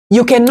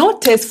You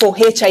cannot test for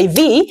HIV,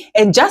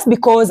 and just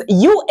because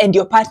you and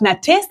your partner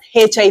test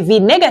HIV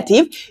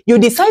negative, you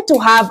decide to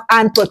have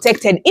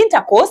unprotected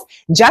intercourse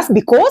just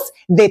because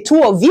the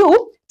two of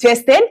you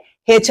tested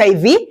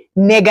HIV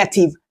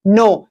negative.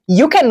 No,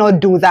 you cannot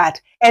do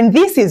that. And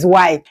this is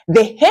why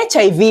the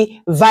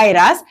HIV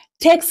virus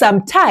takes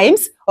some time,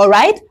 all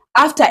right,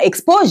 after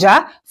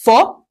exposure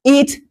for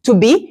it to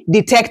be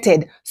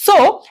detected.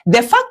 So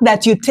the fact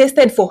that you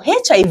tested for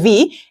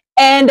HIV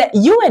and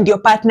you and your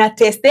partner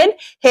tested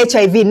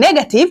HIV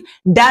negative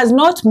does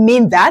not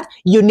mean that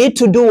you need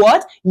to do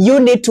what? You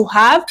need to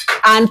have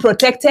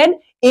unprotected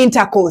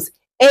intercourse.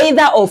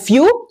 Either of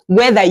you,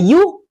 whether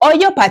you or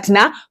your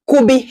partner,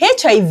 could be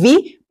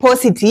HIV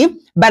positive,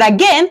 but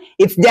again,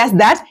 it's just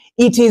that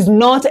it is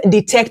not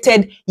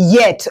detected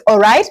yet, all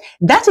right?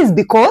 That is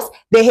because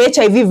the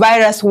HIV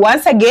virus,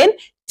 once again,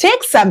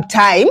 takes some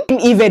time,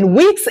 even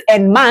weeks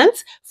and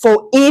months,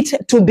 for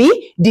it to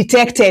be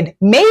detected.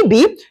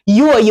 Maybe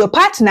you or your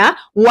partner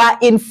were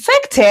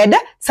infected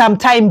some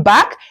time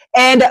back,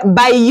 and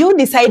by you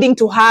deciding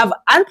to have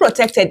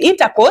unprotected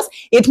intercourse,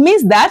 it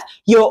means that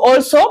you're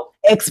also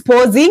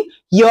exposing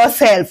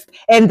yourself.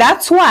 And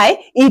that's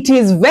why it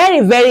is very,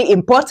 very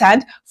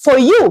important for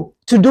you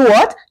to do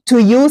what? To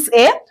use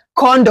a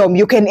condom.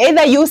 You can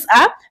either use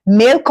a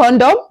male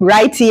condom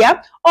right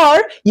here,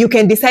 or you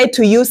can decide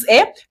to use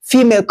a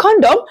female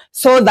condom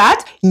so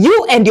that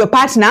you and your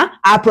partner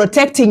are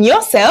protecting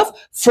yourself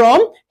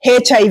from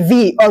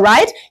HIV, all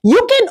right?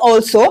 You can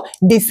also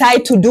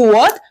decide to do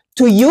what?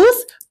 To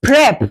use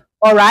PrEP,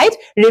 all right?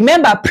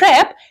 Remember,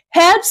 PrEP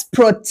helps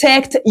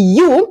protect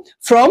you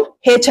from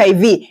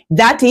HIV.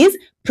 That is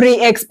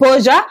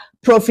pre-exposure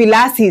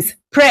prophylaxis.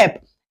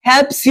 PrEP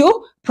helps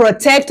you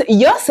protect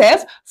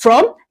yourself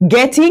from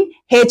getting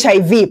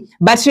HIV.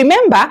 But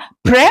remember,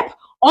 PrEP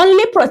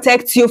only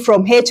protects you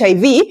from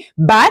HIV,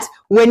 but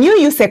when you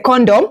use a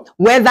condom,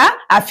 whether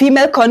a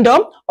female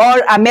condom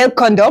or a male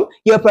condom,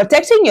 you're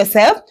protecting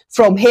yourself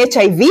from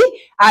HIV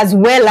as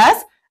well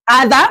as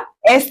other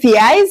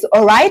STIs,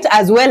 all right,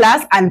 as well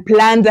as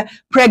unplanned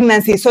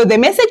pregnancy. So the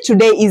message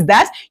today is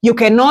that you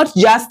cannot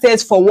just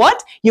test for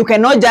what? You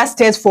cannot just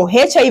test for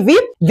HIV,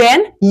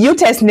 then you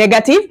test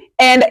negative,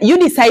 and you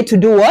decide to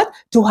do what?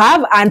 To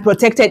have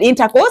unprotected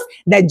intercourse,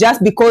 that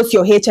just because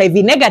you're HIV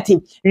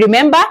negative.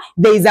 Remember,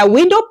 there is a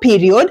window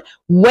period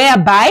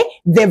whereby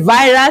the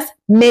virus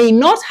may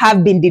not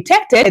have been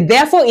detected.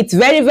 Therefore, it's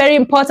very, very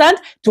important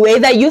to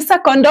either use a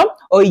condom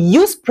or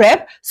use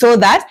PrEP so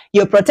that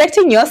you're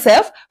protecting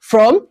yourself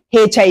from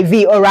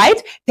HIV, all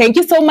right? Thank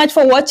you so much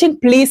for watching.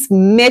 Please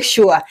make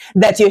sure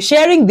that you're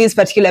sharing this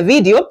particular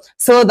video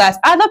so that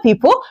other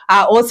people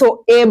are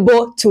also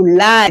able to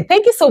learn.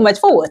 Thank you so much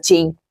for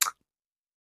watching.